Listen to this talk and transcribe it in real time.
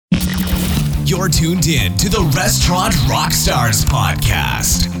You're tuned in to the Restaurant Rockstars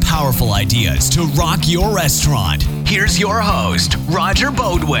podcast. Powerful ideas to rock your restaurant. Here's your host, Roger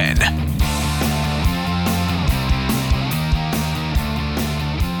Beaudoin.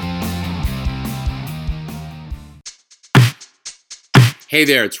 Hey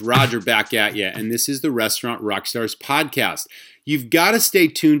there, it's Roger back at you, and this is the Restaurant Rockstars podcast. You've got to stay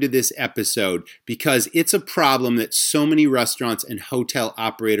tuned to this episode because it's a problem that so many restaurants and hotel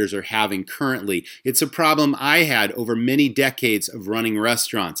operators are having currently. It's a problem I had over many decades of running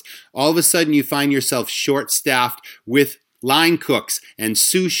restaurants. All of a sudden, you find yourself short-staffed with line cooks and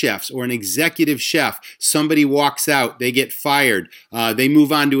sous chefs or an executive chef. Somebody walks out, they get fired, they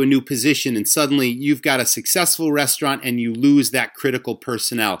move on to a new position, and suddenly you've got a successful restaurant and you lose that critical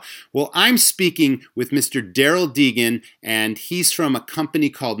personnel. Well, I'm speaking with Mr. Daryl Deegan, and he's from a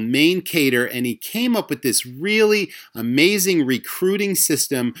company called Maine Cater, and he came up with this really amazing recruiting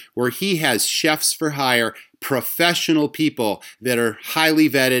system where he has chefs for hire, professional people that are highly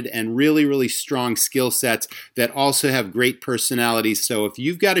vetted and really strong skill sets that also have great personalities. So if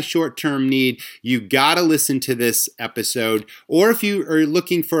you've got a short-term need, you got to listen to this episode. Or if you are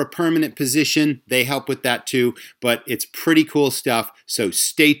looking for a permanent position, they help with that too. But it's pretty cool stuff. So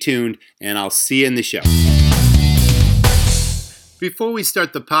stay tuned and I'll see you in the show. Before we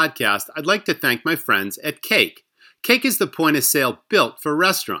start the podcast, I'd like to thank my friends at Cake. Cake is the point of sale built for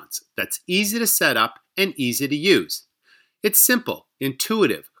restaurants that's easy to set up and easy to use. It's simple,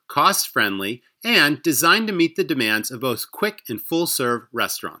 intuitive, cost-friendly, and designed to meet the demands of both quick and full-serve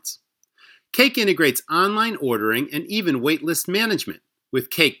restaurants. Cake integrates online ordering and even waitlist management. With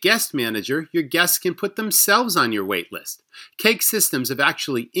Cake Guest Manager, your guests can put themselves on your waitlist. Cake systems have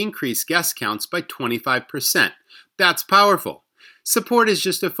actually increased guest counts by 25%. That's powerful. Support is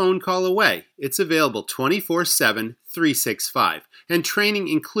just a phone call away. It's available 24/7, 365, and training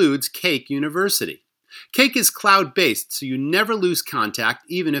includes Cake University. Cake is cloud-based, so you never lose contact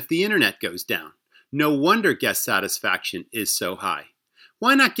even if the internet goes down. No wonder guest satisfaction is so high.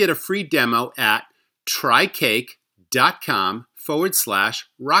 Why not get a free demo at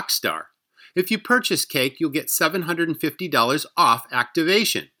trycake.com/rockstar. If you purchase Cake, you'll get $750 off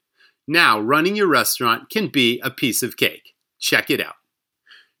activation. Now, running your restaurant can be a piece of cake. Check it out.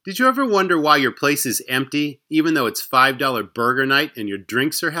 Did you ever wonder why your place is empty, even though it's $5 burger night and your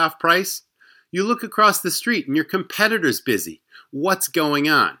drinks are half price? You look across the street and your competitor's busy. What's going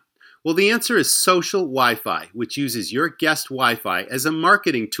on? Well, the answer is social Wi-Fi, which uses your guest Wi-Fi as a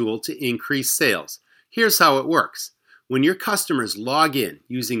marketing tool to increase sales. Here's how it works. When your customers log in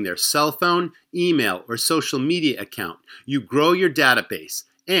using their cell phone, email, or social media account, you grow your database,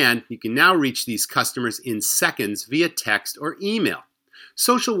 and you can now reach these customers in seconds via text or email.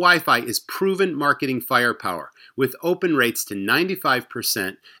 Social Wi-Fi is proven marketing firepower with open rates to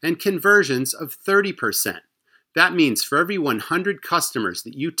 95% and conversions of 30%. That means for every 100 customers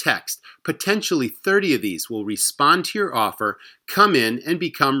that you text, potentially 30 of these will respond to your offer, come in, and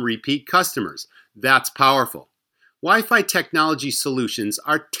become repeat customers. That's powerful. Wi-Fi technology solutions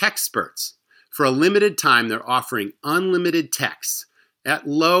are Textperts. For a limited time, they're offering unlimited texts at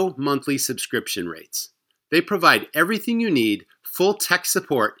low monthly subscription rates. They provide everything you need, full tech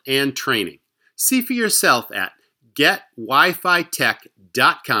support, and training. See for yourself at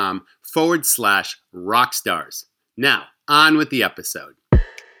getwifi.com/rockstars. Now, on with the episode.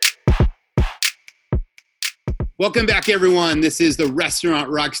 Welcome back, everyone. This is the Restaurant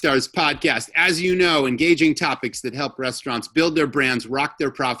Rockstars podcast. As you know, engaging topics that help restaurants build their brands, rock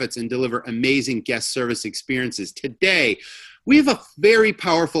their profits, and deliver amazing guest service experiences. Today, we have a very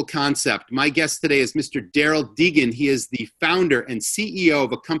powerful concept. My guest today is Mr. Daryl Deegan. He is the founder and CEO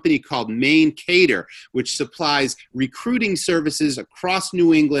of a company called Maine Cater, which supplies recruiting services across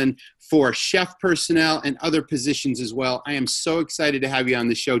New England for chef personnel and other positions as well. I am so excited to have you on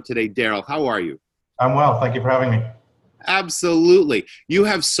the show today, Daryl. How are you? I'm well. Thank you for having me. Absolutely. You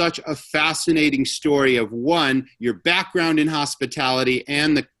have such a fascinating story of, one, your background in hospitality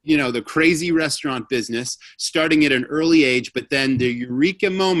and the crazy restaurant business, starting at an early age, but then the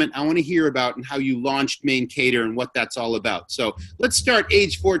eureka moment I want to hear about and how you launched Maine Cater and what that's all about. So let's start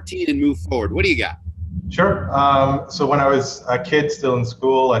age 14 and move forward. What do you got? Sure. So when I was a kid still in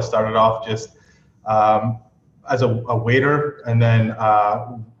school, I started off just as a waiter. And then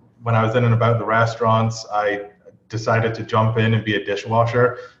when I was in and about the restaurants, I decided to jump in and be a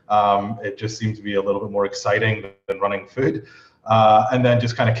dishwasher. It just seemed to be a little bit more exciting than running food. And then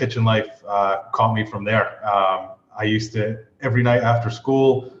just kind of kitchen life caught me from there. I used to, every night after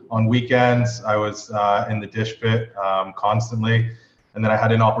school, on weekends, I was in the dish pit constantly. And then I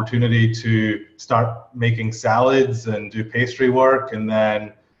had an opportunity to start making salads and do pastry work. And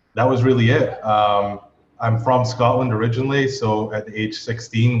then that was really it. I'm from Scotland originally, so at the age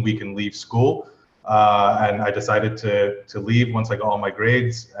 16, we can leave school. And I decided to leave once I got all my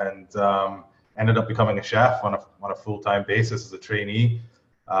grades, and ended up becoming a chef on a full-time basis as a trainee.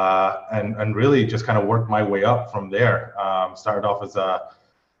 And really just kind of worked my way up from there. Started off as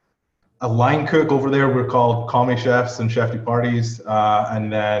a line cook over there. We're called commis chefs and chef de parties,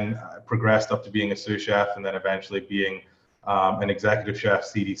 and then progressed up to being a sous chef, and then eventually being an executive chef,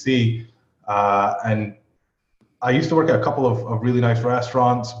 CDC. And I used to work at a couple of really nice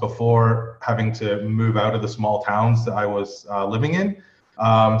restaurants before having to move out of the small towns that I was living in.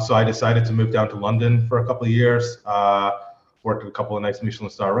 So I decided to move down to London for a couple of years, worked at a couple of nice Michelin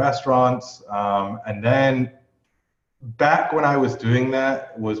star restaurants. And then back when I was doing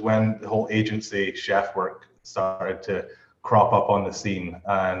that was when the whole agency chef work started to crop up on the scene.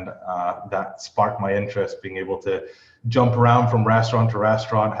 And that sparked my interest, being able to jump around from restaurant to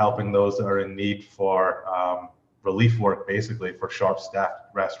restaurant, helping those that are in need for relief work, basically, for short-staffed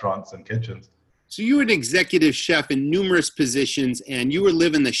restaurants and kitchens. So you were an executive chef in numerous positions, and you were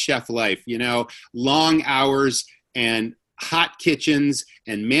living the chef life, long hours and hot kitchens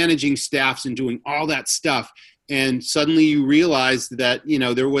and managing staffs and doing all that stuff. And suddenly you realized that,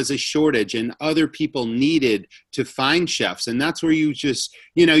 there was a shortage and other people needed to find chefs. And that's where you just,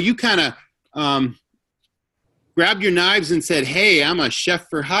 you kind of grabbed your knives and said, hey, I'm a chef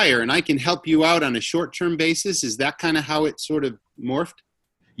for hire and I can help you out on a short-term basis. Is that kind of how it sort of morphed?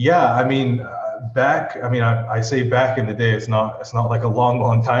 Yeah, I mean, I say back in the day, it's not like a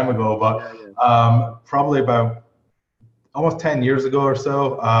long time ago, but probably about almost 10 years ago or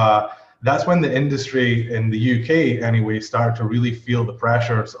so, that's when the industry in the UK anyway started to really feel the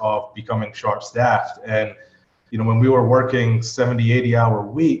pressures of becoming short-staffed. And, when we were working 70, 80-hour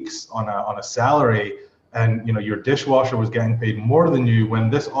weeks on a salary, and your dishwasher was getting paid more than you, when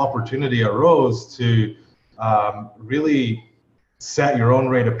this opportunity arose to really set your own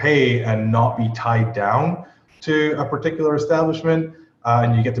rate of pay and not be tied down to a particular establishment,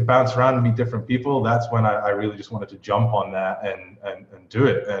 and you get to bounce around and meet different people, that's when I really just wanted to jump on that and do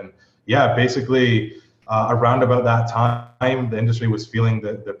it. And yeah, basically around about that time, the industry was feeling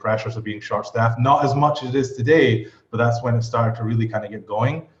the pressures of being short-staffed, not as much as it is today, but that's when it started to really kind of get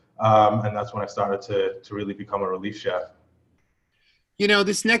going. And that's when I started to really become a relief chef.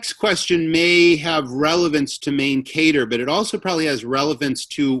 This next question may have relevance to Maine Cater, but it also probably has relevance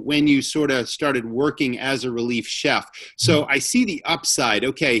to when you sort of started working as a relief chef. So I see the upside.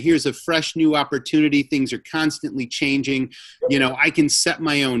 Okay, here's a fresh new opportunity. Things are constantly changing. I can set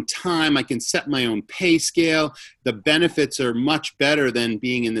my own time. I can set my own pay scale. The benefits are much better than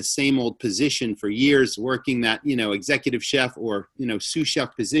being in the same old position for years, working that, executive chef or, sous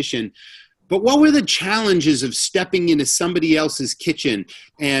chef position. But what were the challenges of stepping into somebody else's kitchen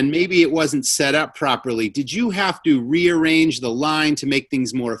and maybe it wasn't set up properly? Did you have to rearrange the line to make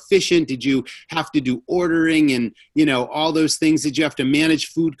things more efficient? Did you have to do ordering and, all those things? Did you have to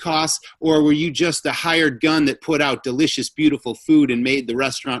manage food costs? Or were you just a hired gun that put out delicious, beautiful food and made the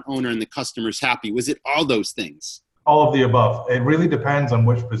restaurant owner and the customers happy? Was it all those things? All of the above. It really depends on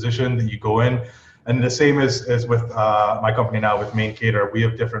which position that you go in. And the same as with my company now with Maine Cater, we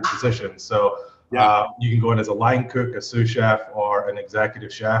have different positions. So you can go in as a line cook, a sous chef, or an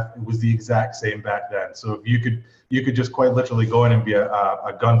executive chef. It was the exact same back then. So if you could just quite literally go in and be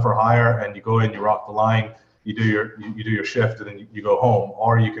a gun for hire, and you go in, you rock the line, you do your shift, and then you go home.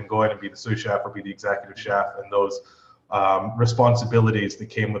 Or you can go in and be the sous chef or be the executive chef, and those responsibilities that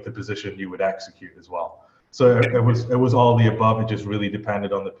came with the position you would execute as well. So it was all the above. It just really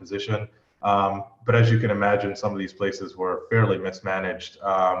depended on the position. But as you can imagine, some of these places were fairly mismanaged.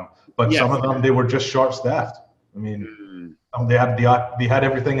 But some of them, they were just short-staffed. I mean, they had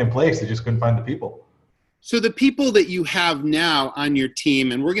everything in place. They just couldn't find the people. So the people that you have now on your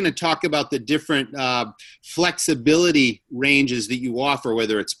team, and we're going to talk about the different flexibility ranges that you offer,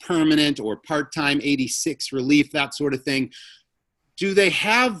 whether it's permanent or part-time, 86 relief, that sort of thing. Do they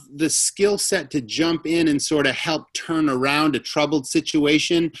have the skill set to jump in and sort of help turn around a troubled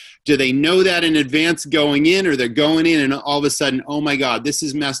situation? Do they know that in advance going in, or they're going in and all of a sudden, oh my God, this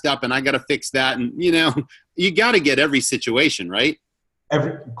is messed up and I got to fix that? And, you got to get every situation, right?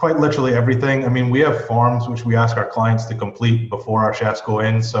 Quite literally everything. I mean, we have forms which we ask our clients to complete before our chefs go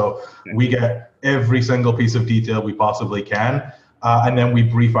in. So we get every single piece of detail we possibly can. And then we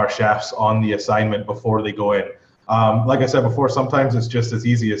brief our chefs on the assignment before they go in. Like I said before, sometimes it's just as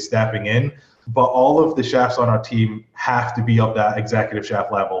easy as stepping in, but all of the chefs on our team have to be of that executive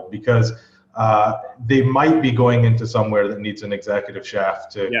chef level, because they might be going into somewhere that needs an executive chef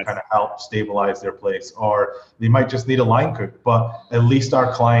to Yes. kind of help stabilize their place, or they might just need a line cook. But at least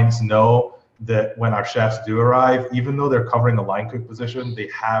our clients know that when our chefs do arrive, even though they're covering a line cook position, they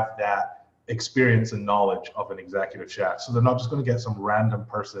have that experience and knowledge of an executive chef. So they're not just going to get some random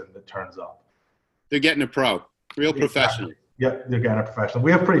person that turns up. They're getting a pro, real professional. Yeah, they're getting a professional.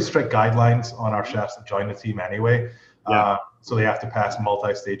 We have pretty strict guidelines on our chefs that join the team anyway. Yeah. So they have to pass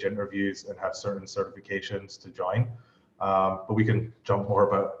multi-stage interviews and have certain certifications to join. But we can jump more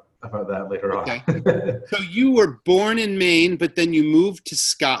about that later Okay. on. So you were born in Maine, but then you moved to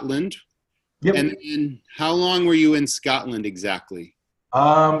Scotland. Yep. And then how long were you in Scotland exactly? The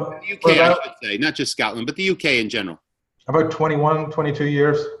UK, I should say, not just Scotland, but the UK in general. About 21, 22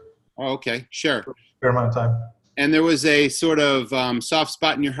 years. Oh, okay, sure. Fair amount of time. And there was a sort of soft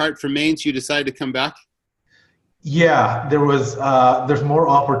spot in your heart for Maine, so you decided to come back? Yeah, there's more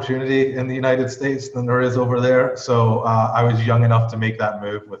opportunity in the United States than there is over there. So I was young enough to make that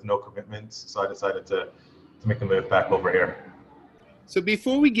move with no commitments. So I decided to make the move back over here. So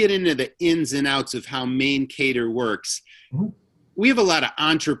before we get into the ins and outs of how Maine Cater works, we have a lot of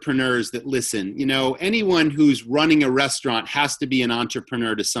entrepreneurs that listen. You know, anyone who's running a restaurant has to be an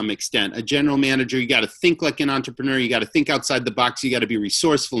entrepreneur to some extent. A general manager, you got to think like an entrepreneur. You got to think outside the box. You got to be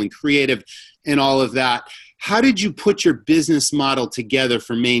resourceful and creative and all of that. How did you put your business model together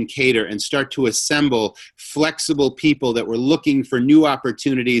for Maine Cater and start to assemble flexible people that were looking for new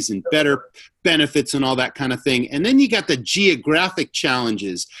opportunities and better benefits and all that kind of thing? And then you got the geographic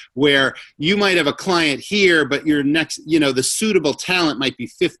challenges where you might have a client here, but your next, you know, the suitable talent might be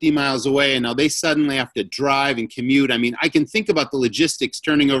 50 miles away, and now they suddenly have to drive and commute. I mean, I can think about the logistics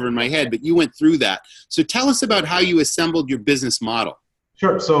turning over in my head, but you went through that. So tell us about how you assembled your business model.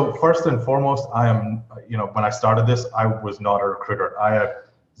 Sure. So first and foremost, I am, when I started this, I was not a recruiter. I have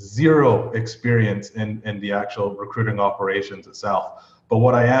zero experience in the actual recruiting operations itself. But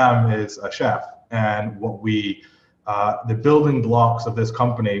what I am is a chef. And what the building blocks of this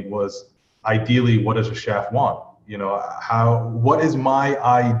company was ideally, what does a chef want? What is my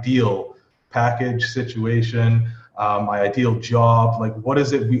ideal package situation, my ideal job? Like, what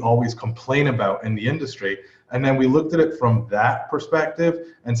is it we always complain about in the industry? And then we looked at it from that perspective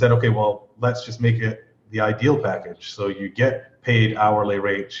and said, okay, well, let's just make it the ideal package. So you get paid hourly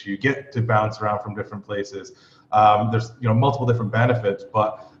rates, you get to bounce around from different places. There's multiple different benefits,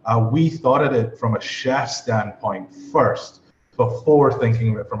 but we thought of it from a chef standpoint first before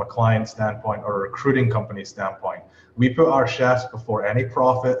thinking of it from a client standpoint or a recruiting company standpoint. We put our chefs before any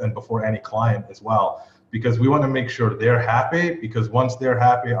profit and before any client as well, because we want to make sure they're happy, because once they're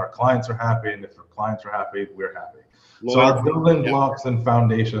happy, our clients are happy, and if our clients are happy, we're happy. So our building blocks and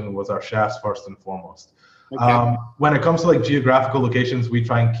foundation was our chefs first and foremost. Okay. When it comes to like geographical locations, we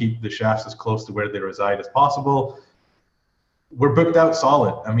try and keep the chefs as close to where they reside as possible. We're booked out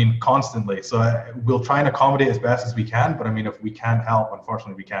solid, constantly. So we'll try and accommodate as best as we can, but if we can't help,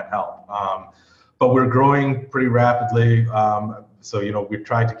 unfortunately, we can't help. But we're growing pretty rapidly. So, we've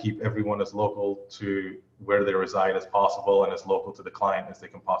tried to keep everyone as local to where they reside as possible and as local to the client as they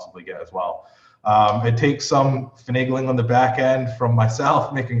can possibly get as well. It takes some finagling on the back end from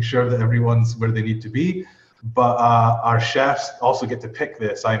myself, making sure that everyone's where they need to be. But our chefs also get to pick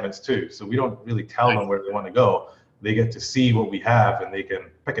the assignments too. So we don't really tell them where they want to go. They get to see what we have and they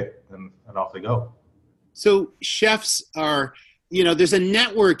can pick it and off they go. So chefs are, there's a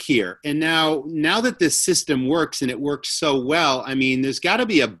network here. And now that this system works and it works so well, there's got to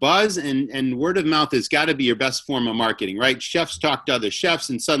be a buzz and word of mouth has got to be your best form of marketing, right? Chefs talk to other chefs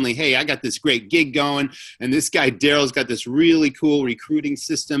and suddenly, hey, I got this great gig going. And this guy, Daryl's got this really cool recruiting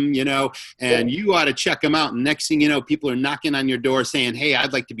system, and you ought to check them out. And next thing you know, people are knocking on your door saying, hey,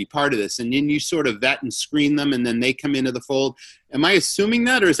 I'd like to be part of this. And then you sort of vet and screen them and then they come into the fold. Am I assuming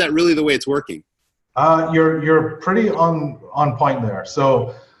that, or is that really the way it's working? You're pretty on point there.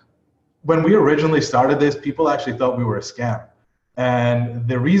 So when we originally started this, people actually thought we were a scam. And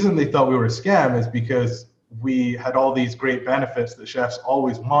the reason they thought we were a scam is because we had all these great benefits that chefs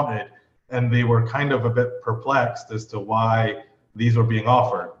always wanted, and they were kind of a bit perplexed as to why these were being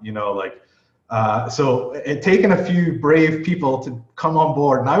offered, so it taken a few brave people to come on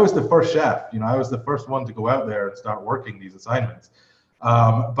board. And I was the first chef, I was the first one to go out there and start working these assignments.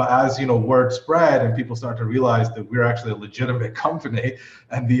 But as word spread and people start to realize that we're actually a legitimate company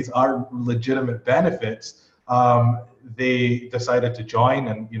and these are legitimate benefits, they decided to join.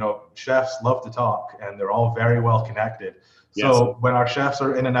 And chefs love to talk and they're all very well connected. Yes. So when our chefs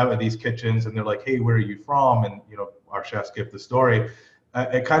are in and out of these kitchens and they're like, hey, where are you from? And our chefs give the story.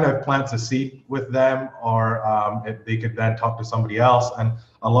 it kind of plants a seed with them, or they could then talk to somebody else. And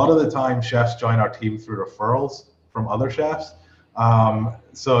a lot of the time, chefs join our team through referrals from other chefs.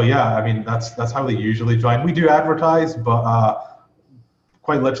 So yeah, I mean, that's how they usually join. We do advertise, but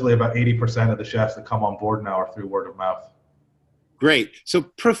quite literally about 80% of the chefs that come on board now are through word of mouth. Great. So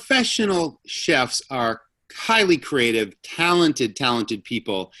professional chefs are highly creative, talented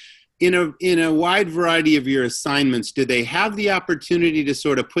people. In a wide variety of your assignments, do they have the opportunity to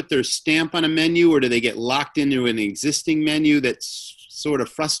sort of put their stamp on a menu, or do they get locked into an existing menu that sort of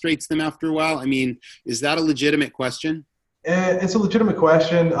frustrates them after a while? I mean, is that a legitimate question? It's a legitimate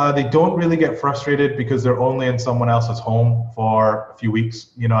question. They don't really get frustrated because they're only in someone else's home for a few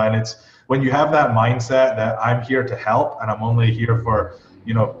weeks, and it's when you have that mindset that I'm here to help and I'm only here for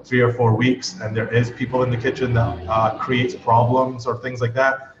 3 or 4 weeks, and there is people in the kitchen that creates problems or things like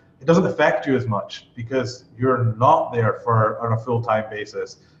that, it doesn't affect you as much because you're not there on a full-time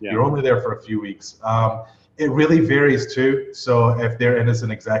basis. Yeah. You're only there for a few weeks. It really varies too. So if they're in as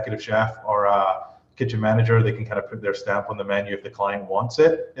an executive chef or a kitchen manager, they can kind of put their stamp on the menu if the client wants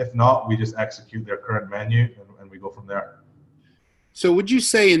it. If not, we just execute their current menu and we go from there. So would you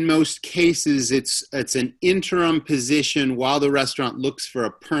say in most cases it's an interim position while the restaurant looks for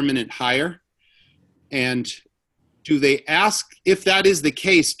a permanent hire? And do they ask, if that is the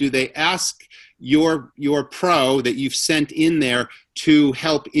case, do they ask your pro that you've sent in there to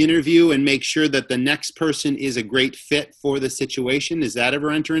help interview and make sure that the next person is a great fit for the situation? Does that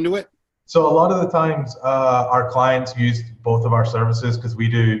ever enter into it? So a lot of the times our clients use both of our services because we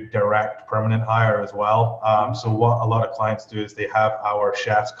do direct permanent hire as well. So what a lot of clients do is they have our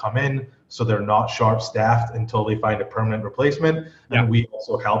chefs come in so they're not short staffed until they find a permanent replacement. And we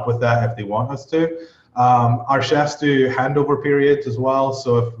also help with that if they want us to. Our chefs do handover periods as well.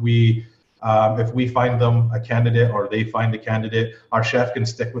 So if we find them a candidate or they find a candidate, our chef can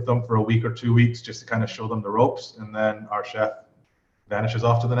stick with them for a week or 2 weeks just to kind of show them the ropes, and then our chef vanishes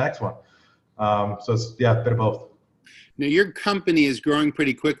off to the next one. So it's, a bit of both. Now your company is growing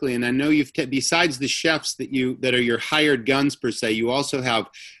pretty quickly, and I know besides the chefs that are your hired guns per se, you also have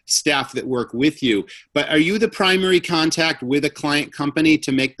staff that work with you. But are you the primary contact with a client company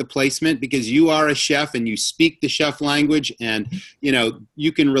to make the placement, because you are a chef and you speak the chef language, and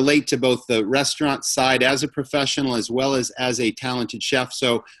you can relate to both the restaurant side as a professional as well as a talented chef?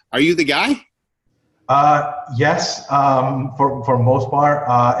 So are you the guy? Yes, for most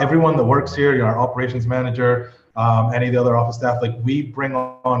part, everyone that works here, our operations manager, any of the other office staff, like we bring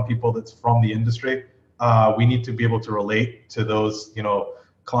on people that's from the industry. We need to be able to relate to those,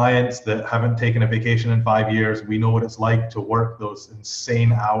 clients that haven't taken a vacation in 5 years. We know what it's like to work those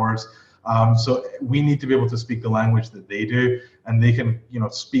insane hours. So we need to be able to speak the language that they do, and they can,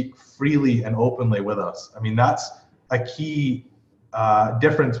 speak freely and openly with us. I mean, that's a key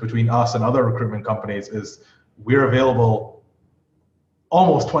difference between us and other recruitment companies is we're available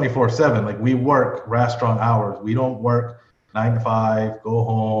almost 24/7. Like we work restaurant hours. We don't work 9 to 5, go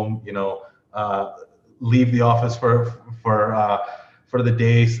home, leave the office for the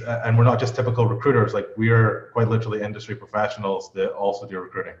days. And we're not just typical recruiters. Like we're quite literally industry professionals that also do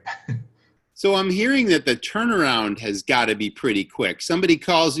recruiting. So I'm hearing that the turnaround has got to be pretty quick. Somebody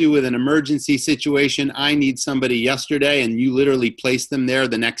calls you with an emergency situation. I need somebody yesterday, and you literally place them there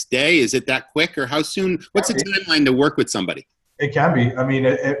the next day. Is it that quick, or how soon? What's the timeline to work with somebody? It can be. I mean,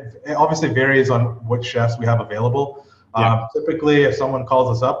 it obviously varies on which chefs we have available. Typically, if someone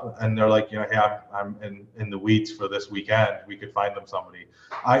calls us up and they're like, hey, I'm in the weeds for this weekend, we could find them somebody.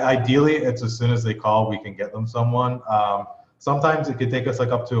 Ideally, it's as soon as they call, we can get them someone. Sometimes it could take us like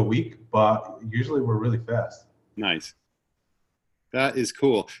up to a week, but usually we're really fast. Nice. That is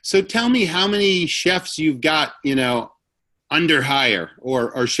cool. So tell me how many chefs you've got, under hire,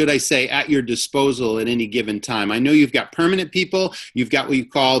 or should I say at your disposal at any given time. I know you've got permanent people, you've got what you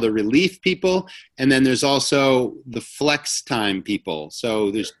call the relief people, and then there's also the flex time people.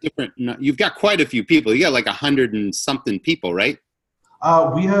 So there's you've got quite a few people. You got like 100 and something people, right?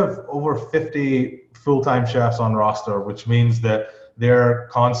 We have over 50 full-time chefs on roster, which means that they're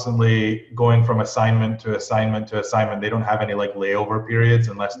constantly going from assignment to assignment to assignment. They don't have any like layover periods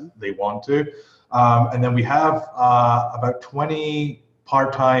unless they want to. And then we have about 20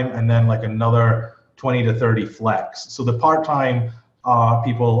 part-time and then like another 20 to 30 flex. So the part-time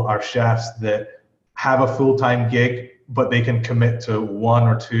people are chefs that have a full-time gig, but they can commit to 1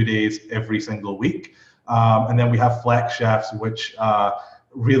 or 2 days every single week. And then we have flex chefs, which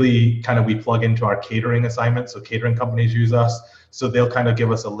really kind of we plug into our catering assignments. So catering companies use us. So they'll kind of give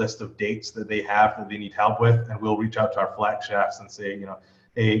us a list of dates that they have that they need help with. And we'll reach out to our flex chefs and say,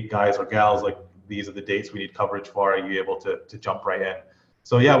 hey, guys or gals, like these are the dates we need coverage for. Are you able to jump right in?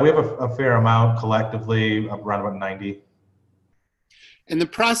 So yeah, we have a fair amount collectively, around about 90. And the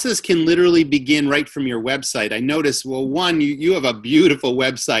process can literally begin right from your website. I noticed, well, one, you have a beautiful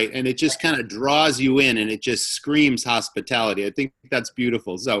website and it just kind of draws you in and it just screams hospitality. I think that's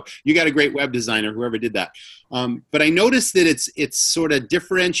beautiful. So you got a great web designer, whoever did that. But I noticed that it's sort of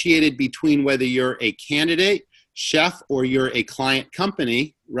differentiated between whether you're a candidate, chef, or you're a client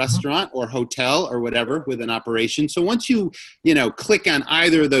company, restaurant or hotel or whatever with an operation. So once you click on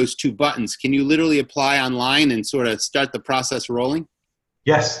either of those two buttons, can you literally apply online and sort of start the process rolling?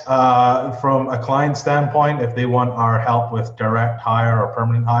 Yes, from a client standpoint, if they want our help with direct hire or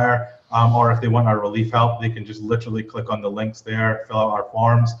permanent hire, or if they want our relief help, they can just literally click on the links there, fill out our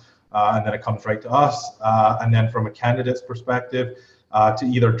forms, and then it comes right to us. And then from a candidate's perspective, to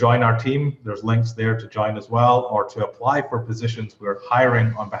either join our team, there's links there to join as well, or to apply for positions we're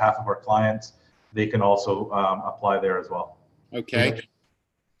hiring on behalf of our clients, they can also apply there as well. Okay.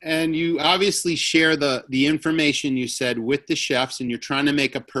 And you obviously share the information you said with the chefs, and you're trying to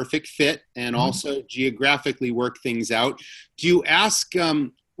make a perfect fit and also geographically work things out. Do you ask,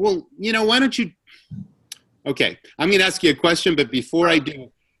 why don't you, okay, I'm going to ask you a question, but before I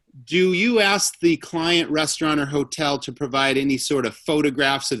do you ask the client restaurant or hotel to provide any sort of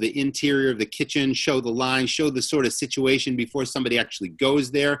photographs of the interior of the kitchen, show the line, show the sort of situation before somebody actually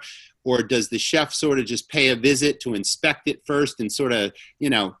goes there? Or does the chef sort of just pay a visit to inspect it first and sort of,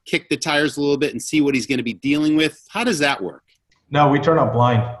 kick the tires a little bit and see what he's going to be dealing with? How does that work? No, we turn up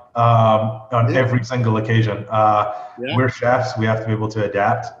blind on every single occasion. We're chefs. We have to be able to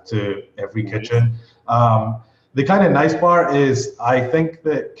adapt to every kitchen. The kind of nice part is I think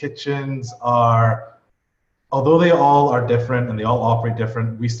that kitchens are, although they all are different and they all operate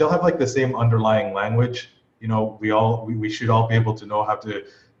different, we still have like the same underlying language. We should all be able to know how to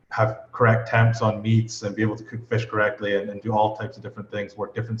have correct temps on meats and be able to cook fish correctly and do all types of different things,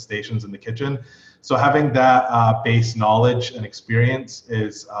 work different stations in the kitchen. So having that base knowledge and experience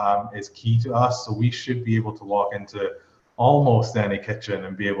is key to us. So we should be able to walk into almost any kitchen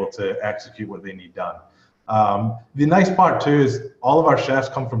and be able to execute what they need done. The nice part too is all of our chefs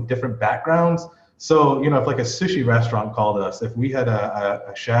come from different backgrounds. So, if like a sushi restaurant called us, if we had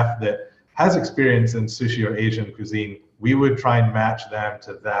a chef that has experience in sushi or Asian cuisine, we would try and match them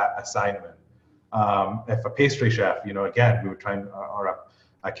to that assignment. If a pastry chef, again, we would try and, or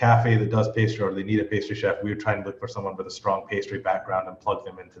a cafe that does pastry or they need a pastry chef, we would try and look for someone with a strong pastry background and plug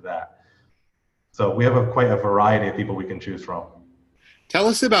them into that. So we have quite a variety of people we can choose from. Tell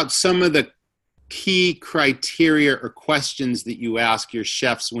us about some of the key criteria or questions that you ask your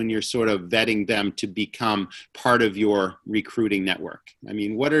chefs when you're sort of vetting them to become part of your recruiting network. I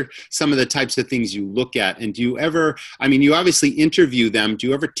mean, what are some of the types of things you look at? And do you ever, you obviously interview them. Do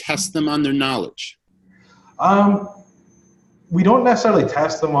you ever test them on their knowledge? We don't necessarily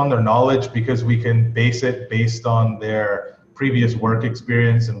test them on their knowledge because we can base it based on their previous work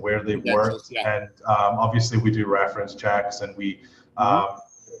experience and where they've worked. And obviously we do reference checks and we,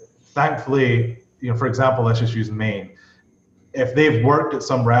 thankfully, for example, let's just use Maine. If they've worked at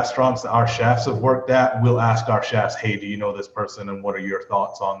some restaurants that our chefs have worked at, we'll ask our chefs, hey, do you know this person and what are your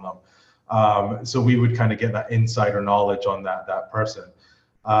thoughts on them? So we would kind of get that insider knowledge on that person.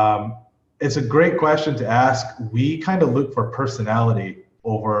 It's a great question to ask. We kind of look for personality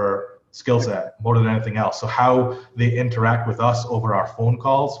over skill set more than anything else. So how they interact with us over our phone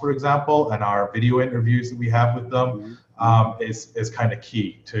calls, for example, and our video interviews that we have with them is kind of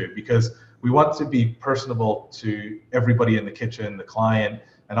key too, because we want to be personable to everybody in the kitchen, the client,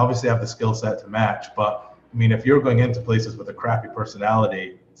 and obviously have the skill set to match. But if you're going into places with a crappy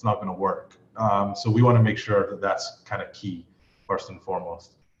personality, it's not going to work. So we want to make sure that that's kind of key first and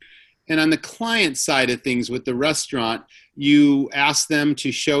foremost. And on the client side of things with the restaurant, you ask them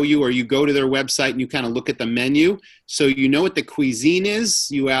to show you, or you go to their website and you kind of look at the menu. So you know what the cuisine is.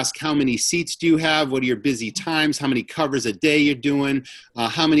 You ask how many seats do you have? What are your busy times? How many covers a day you're doing?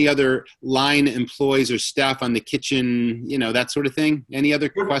 How many other line employees or staff on the kitchen? That sort of thing. Any other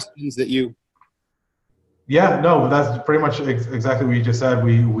questions that you... Yeah, no, that's pretty much exactly what you just said.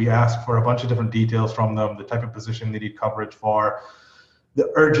 We ask for a bunch of different details from them, the type of position they need coverage for, the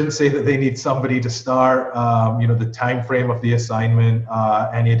urgency that they need somebody to start, the time frame of the assignment,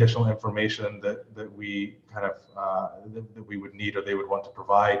 any additional information that we kind of that we would need or they would want to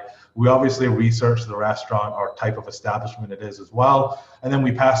provide. We obviously research the restaurant or type of establishment it is as well, and then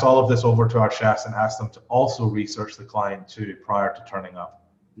we pass all of this over to our chefs and ask them to also research the client too prior to turning up.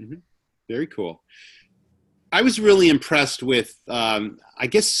 Mm-hmm. Very cool. I was really impressed with, I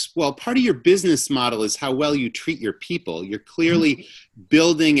guess, well, part of your business model is how well you treat your people. You're clearly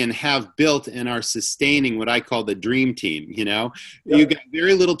building and have built and are sustaining what I call the dream team. You know, you got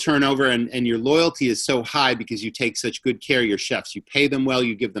very little turnover, and your loyalty is so high because you take such good care of your chefs. You pay them well,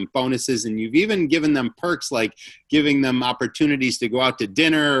 you give them bonuses, and you've even given them perks like giving them opportunities to go out to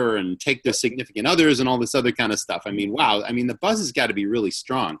dinner and take their significant others and all this other kind of stuff. I mean, wow. I mean, the buzz has got to be really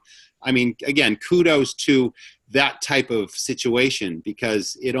strong. I mean, again, kudos to that type of situation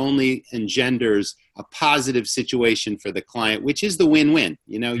because it only engenders a positive situation for the client, which is the win-win.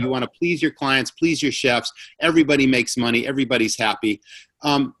 You know, you want to please your clients, please your chefs. Everybody makes money. Everybody's happy.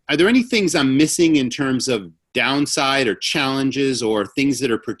 Are there any things I'm missing in terms of downside or challenges or things that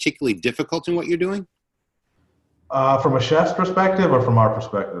are particularly difficult in what you're doing? From a chef's perspective or from our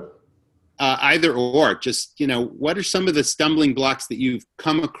perspective? Either or, just, you know, what are some of the stumbling blocks that you've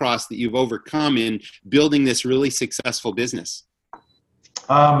come across that you've overcome in building this really successful business?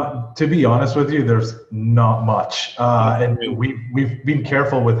 To be honest with you, there's not much. And we've been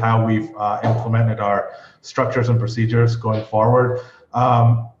careful with how we've implemented our structures and procedures going forward.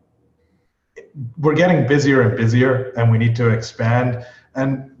 We're getting busier and busier and we need to expand.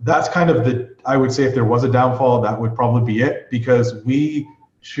 And that's kind of I would say if there was a downfall, that would probably be it because we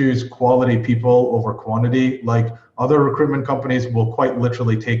choose quality people over quantity. Like other recruitment companies will quite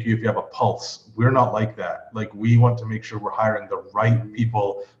literally take you if you have a pulse. We're not like that. Like we want to make sure we're hiring the right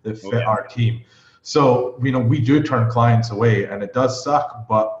people that fit our team. So, you know, we do turn clients away and it does suck,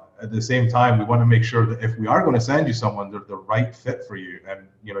 but at the same time, we want to make sure that if we are going to send you someone, they're the right fit for you. And,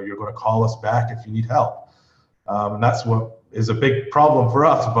 you know, you're going to call us back if you need help. And that's what is a big problem for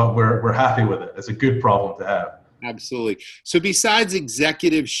us, but we're happy with it. It's a good problem to have. Absolutely. So besides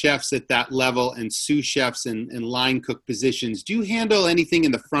executive chefs at that level and sous chefs and line cook positions, do you handle anything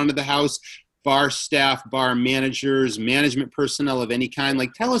in the front of the house, bar staff, bar managers, management personnel of any kind?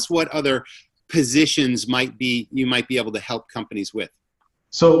 Like tell us what other positions you might be able to help companies with.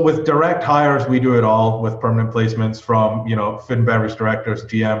 So with direct hires, we do it all with permanent placements from, you know, food and beverage directors,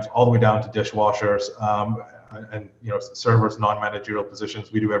 GMs, all the way down to dishwashers and, you know, servers, non-managerial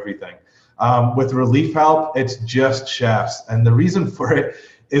positions. We do everything. With relief help, it's just chefs. And the reason for it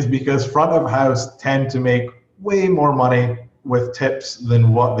is because front of house tend to make way more money with tips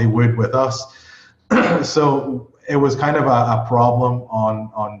than what they would with us. So it was kind of a problem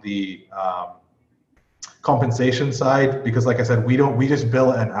on the compensation side, because like I said, we just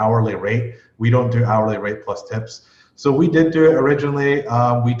bill an hourly rate. We don't do hourly rate plus tips. So we did do it originally.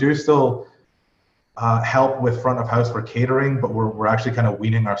 We do still help with front of house for catering, but we're actually kind of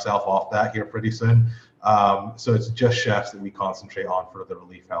weaning ourselves off that here pretty soon. So it's just chefs that we concentrate on for the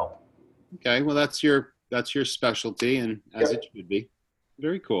relief help. Okay, well that's your specialty, and as it should be.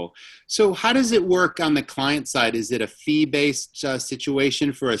 Very cool. So how does it work on the client side? Is it a fee-based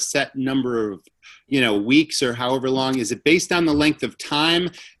situation for a set number of, you know, weeks or however long? Is it based on the length of time?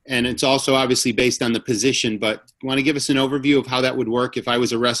 And it's also obviously based on the position, but you want to give us an overview of how that would work if I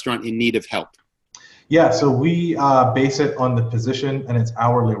was a restaurant in need of help? Yeah, so we base it on the position and it's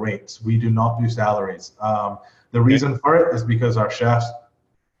hourly rates. We do not do salaries. The reason for it is because our chefs,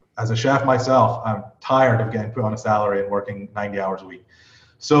 as a chef myself, I'm tired of getting put on a salary and working 90 hours a week.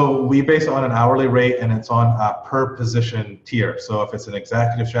 So we base it on an hourly rate and it's on a per position tier. So if it's an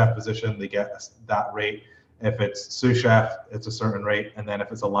executive chef position, they get that rate. If it's sous chef, it's a certain rate. And then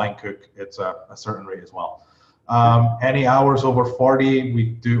if it's a line cook, it's a certain rate as well. Any hours over 40, we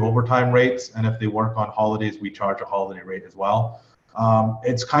do overtime rates. And if they work on holidays, we charge a holiday rate as well.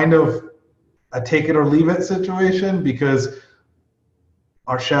 It's kind of a take it or leave it situation because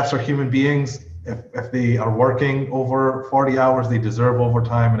our chefs are human beings. If they are working over 40 hours, they deserve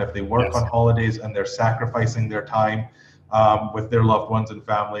overtime. And if they work on holidays and they're sacrificing their time with their loved ones and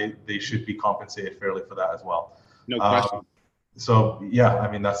family, they should be compensated fairly for that as well. No question. So yeah, I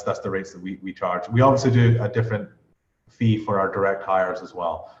mean, that's the rates that we charge. We obviously do a different fee for our direct hires as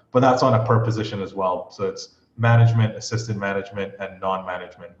well, but that's on a per position as well. So it's management, assistant management, and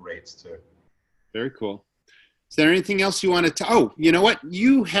non-management rates too. Very cool. Is there anything else you want to oh, you know what?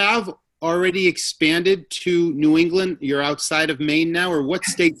 You have already expanded to New England. You're outside of Maine now, or what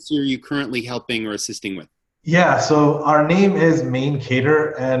states are you currently helping or assisting with? Yeah, so our name is Maine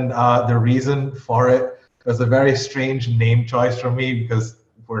Cater, and the reason for it was a very strange name choice for me because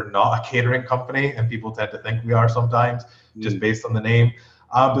we're not a catering company, and people tend to think we are sometimes, just based on the name.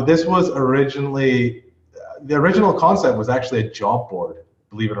 But this was originally, the original concept was actually a job board,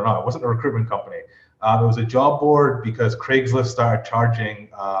 believe it or not. It wasn't a recruitment company. It was a job board because Craigslist started charging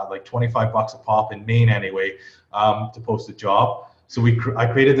like $25 a pop in Maine anyway to post a job. So I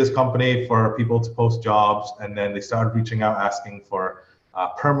created this company for people to post jobs, and then they started reaching out asking for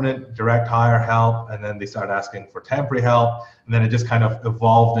permanent direct hire help, and then they started asking for temporary help, and then it just kind of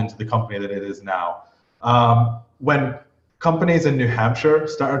evolved into the company that it is now. When companies in New Hampshire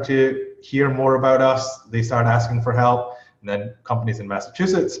started to hear more about us, they started asking for help, and then companies in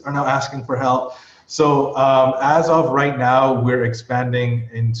Massachusetts are now asking for help. So as of right now, we're expanding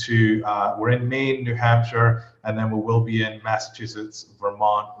into, we're in Maine, New Hampshire, and then we will be in Massachusetts,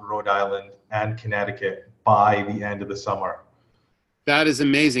 Vermont, Rhode Island, and Connecticut by the end of the summer. That is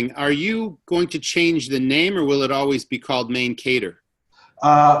amazing. Are you going to change the name, or will it always be called Maine Cater?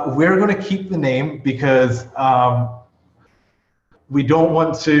 We're going to keep the name because we don't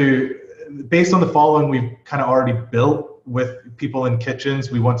want to, based on the following we've kind of already built with people in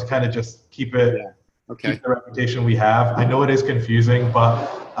kitchens, we want to kind of just keep it, keep the reputation we have. I know it is confusing, but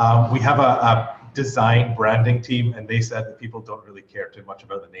we have a design branding team, and they said that people don't really care too much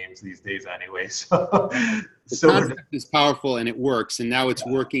about the names these days anyway. So the concept is powerful and it works, and now it's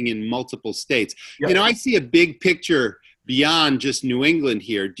working in multiple states. Yep. You know, I see a big picture beyond just New England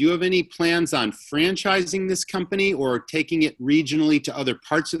here. Do you have any plans on franchising this company or taking it regionally to other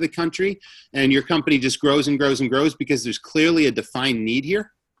parts of the country, and your company just grows and grows and grows because there's clearly a defined need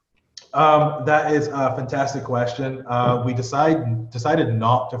here? That is a fantastic question. We decided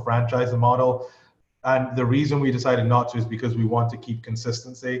not to franchise the model. And the reason we decided not to is because we want to keep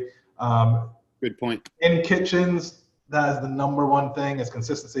consistency. Good point. In kitchens, that is the number one thing, is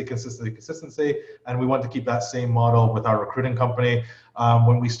consistency, consistency, consistency. And we want to keep that same model with our recruiting company.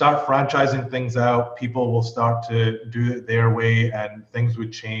 When we start franchising things out, people will start to do it their way and things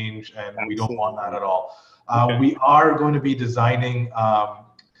would change, and we don't want that at all. We are going to be designing,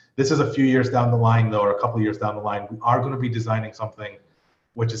 this is a few years down the line though, or a couple of years down the line, we are going to be designing something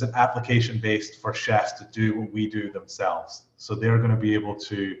which is an application based for chefs to do what we do themselves. So they're going to be able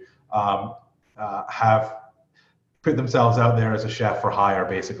to put themselves out there as a chef for hire,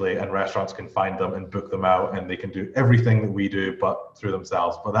 basically, and restaurants can find them and book them out, and they can do everything that we do, but through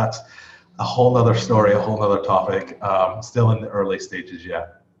themselves. But that's a whole other story, a whole other topic, still in the early stages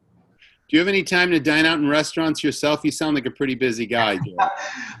yet. Do you have any time to dine out in restaurants yourself? You sound like a pretty busy guy.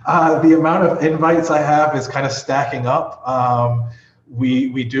 The amount of invites I have is kind of stacking up.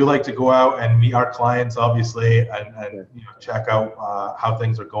 We do like to go out and meet our clients, obviously, and check out how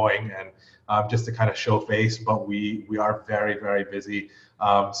things are going, and just to kind of show face. But we are very, very busy,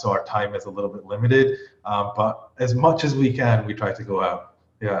 so our time is a little bit limited. But as much as we can, we try to go out.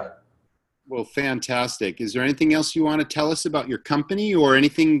 Yeah. Well, fantastic. Is there anything else you want to tell us about your company, or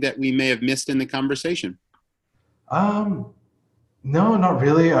anything that we may have missed in the conversation? No, not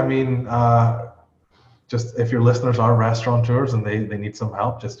really. I mean, just if your listeners are restaurateurs and they need some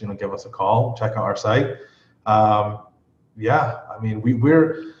help, just give us a call, check out our site. Yeah, I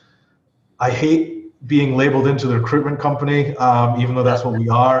mean, I hate being labeled into the recruitment company, even though that's what we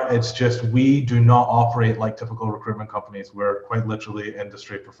are. It's just, we do not operate like typical recruitment companies. We're quite literally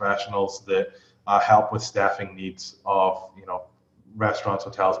industry professionals that help with staffing needs of restaurants,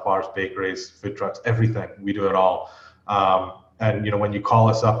 hotels, bars, bakeries, food trucks, everything. We do it all. And when you call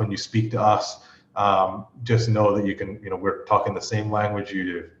us up and you speak to us, just know that you can, we're talking the same language you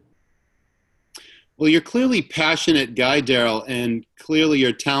do. Well, you're clearly passionate guy, Daryl, and clearly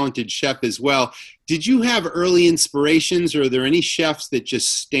you're a talented chef as well. Did you have early inspirations, or are there any chefs that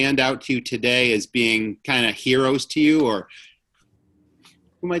just stand out to you today as being kind of heroes to you, or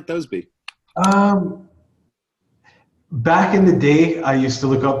who might those be? Back in the day, I used to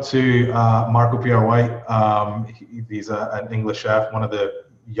look up to Marco Pierre White. He's an English chef, one of the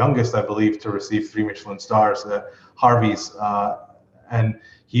youngest, I believe, to receive 3 Michelin stars at Harvey's. And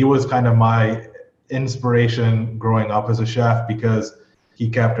he was kind of my inspiration growing up as a chef, because he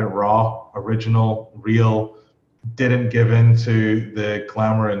kept it raw, original, real, didn't give in to the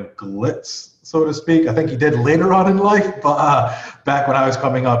glamour and glitz, so to speak. I think he did later on in life, but back when I was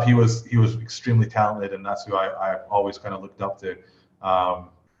coming up, he was extremely talented, and that's who I always kind of looked up to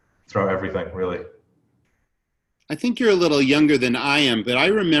throughout everything, really. I think you're a little younger than I am, but I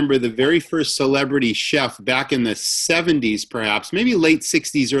remember the very first celebrity chef back in the 70s, perhaps, maybe late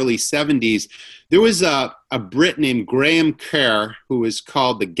 60s, early 70s. There was a Brit named Graham Kerr who was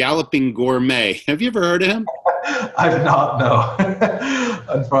called the Galloping Gourmet. Have you ever heard of him? I've not, no,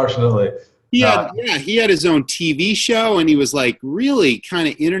 unfortunately. He had his own TV show, and he was like really kind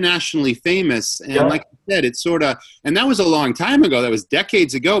of internationally famous. And like I said, it's sort of, and that was a long time ago. That was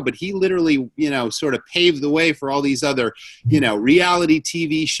decades ago. But he literally, sort of paved the way for all these other, reality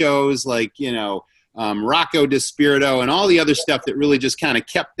TV shows like, Rocco Despirito and all the other stuff that really just kind of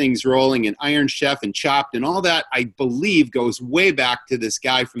kept things rolling, and Iron Chef and Chopped and all that, I believe, goes way back to this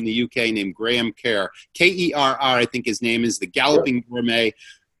guy from the UK named Graham Kerr. Kerr, I think his name is, the Galloping Gourmet.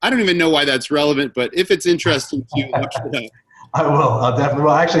 I don't even know why that's relevant, but if it's interesting to you, look it up. I will. I'll definitely.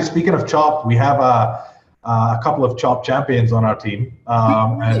 Well, actually, speaking of Chopped, we have a couple of Chopped champions on our team,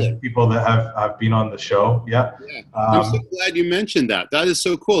 and people that have been on the show. Yeah. I'm so glad you mentioned that. That is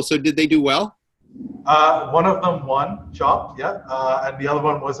so cool. So did they do well? One of them won Chopped, and the other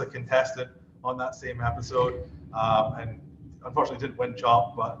one was a contestant on that same episode, and unfortunately didn't win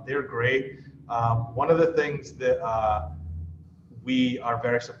Chopped, but they're great. One of the things that we are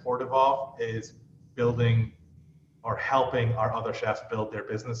very supportive of is building or helping our other chefs build their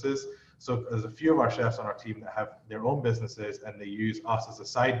businesses. So there's a few of our chefs on our team that have their own businesses, and they use us as a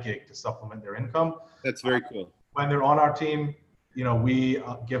side gig to supplement their income. That's very cool. When they're on our team, we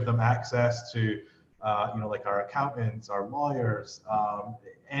give them access to, like our accountants, our lawyers,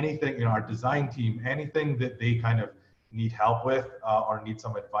 anything, our design team, anything that they kind of need help with or need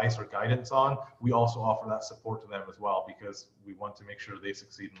some advice or guidance on. We also offer that support to them as well, because we want to make sure they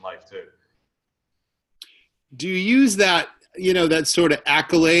succeed in life too. Do you use that, that sort of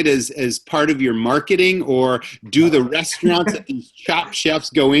accolade as part of your marketing, or do the restaurants that these Chopped chefs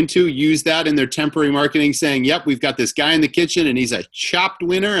go into use that in their temporary marketing, saying, yep, we've got this guy in the kitchen and he's a Chopped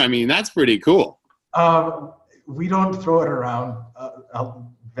winner? I mean, that's pretty cool. We don't throw it around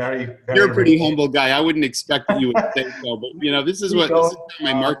very, very. You're a pretty humble guy. I wouldn't expect that you would say so, but this is how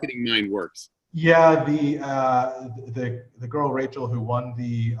my marketing mind works. Yeah, the girl Rachel who won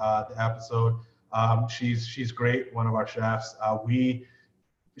the episode, she's great, one of our chefs.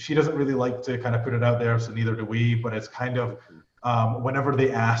 She doesn't really like to kind of put it out there, so neither do we, but it's kind of whenever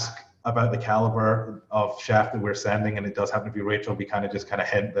they ask about the caliber of chef that we're sending, and it does happen to be Rachel, we kind of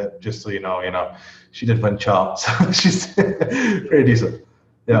hint that, just so you know, she did win Chopped, so she's pretty decent.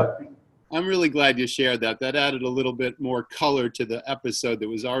 Yeah. I'm really glad you shared that. That added a little bit more color to the episode that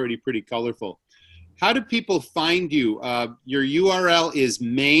was already pretty colorful. How do people find you? Your URL is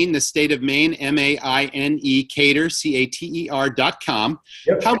Maine, the state of Maine, MAINE, Cater, CATER.com.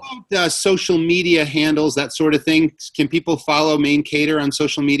 Yep. How about social media handles, that sort of thing? Can people follow Maine Cater on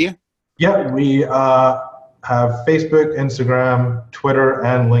social media? Yeah, we have Facebook, Instagram, Twitter,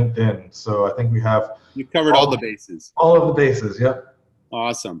 and LinkedIn. So I think we have... You've covered all the bases. All of the bases, yep.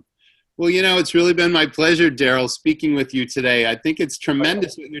 Awesome. Well, it's really been my pleasure, Daryl, speaking with you today. I think it's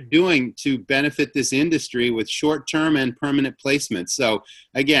tremendous what you're doing to benefit this industry with short-term and permanent placements. So,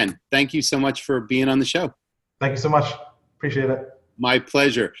 again, thank you so much for being on the show. Thank you so much. Appreciate it. My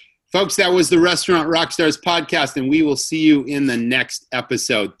pleasure. Folks, that was the Restaurant Rockstars podcast, and we will see you in the next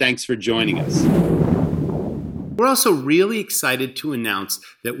episode. Thanks for joining us. We're also really excited to announce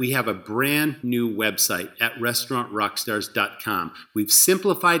that we have a brand new website at restaurantrockstars.com. We've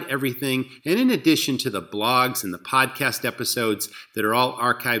simplified everything, and in addition to the blogs and the podcast episodes that are all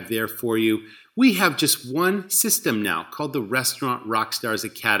archived there for you, we have just one system now called the Restaurant Rockstars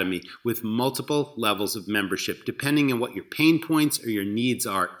Academy, with multiple levels of membership depending on what your pain points or your needs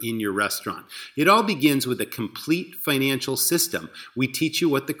are in your restaurant. It all begins with a complete financial system. We teach you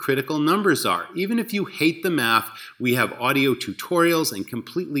what the critical numbers are. Even if you hate the math, we have audio tutorials and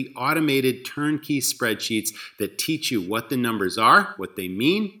completely automated turnkey spreadsheets that teach you what the numbers are, what they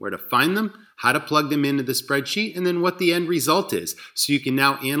mean, where to find them, how to plug them into the spreadsheet, and then what the end result is, so you can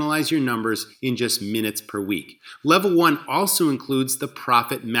now analyze your numbers in just minutes per week. Level 1 also includes the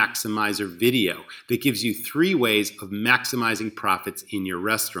Profit Maximizer video that gives you 3 ways of maximizing profits in your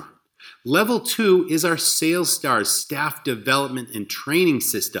restaurant. Level 2 is our Sales Stars staff development and training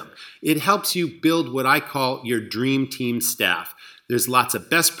system. It helps you build what I call your dream team staff. There's lots of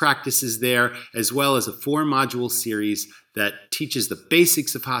best practices there, as well as a 4-module series that teaches the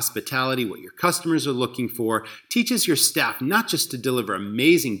basics of hospitality, what your customers are looking for, teaches your staff not just to deliver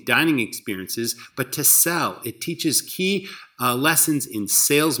amazing dining experiences, but to sell. It teaches key lessons in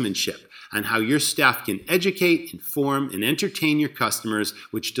salesmanship on how your staff can educate, inform, and entertain your customers,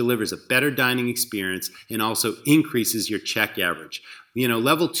 which delivers a better dining experience and also increases your check average.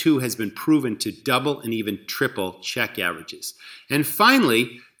 Level 2 has been proven to double and even triple check averages. And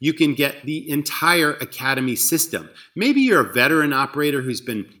finally, you can get the entire Academy system. Maybe you're a veteran operator who's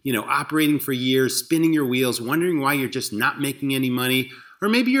been, operating for years, spinning your wheels, wondering why you're just not making any money. Or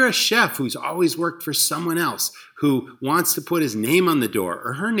maybe you're a chef who's always worked for someone else, who wants to put his name on the door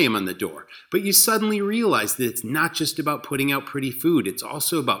or her name on the door. But you suddenly realize that it's not just about putting out pretty food. It's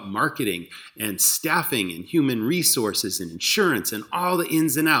also about marketing and staffing and human resources and insurance and all the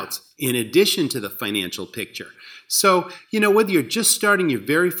ins and outs, in addition to the financial picture. So, whether you're just starting your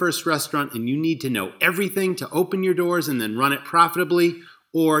very first restaurant and you need to know everything to open your doors and then run it profitably,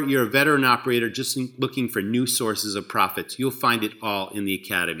 or you're a veteran operator just looking for new sources of profits, you'll find it all in the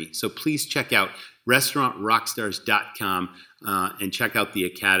Academy. So please check out restaurantrockstars.com and check out the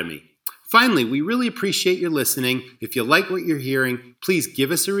Academy. Finally, we really appreciate your listening. If you like what you're hearing, please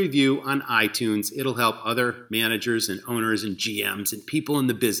give us a review on iTunes. It'll help other managers and owners and GMs and people in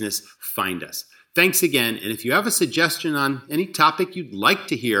the business find us. Thanks again, and if you have a suggestion on any topic you'd like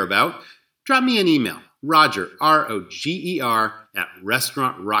to hear about, drop me an email, Roger, R-O-G-E-R,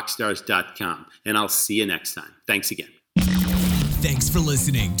 @restaurantrockstars.com, and I'll see you next time. Thanks again. Thanks for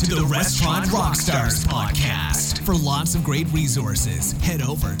listening to the Restaurant Rockstars podcast. For lots of great resources, head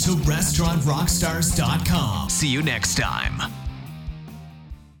over to restaurantrockstars.com. See you next time.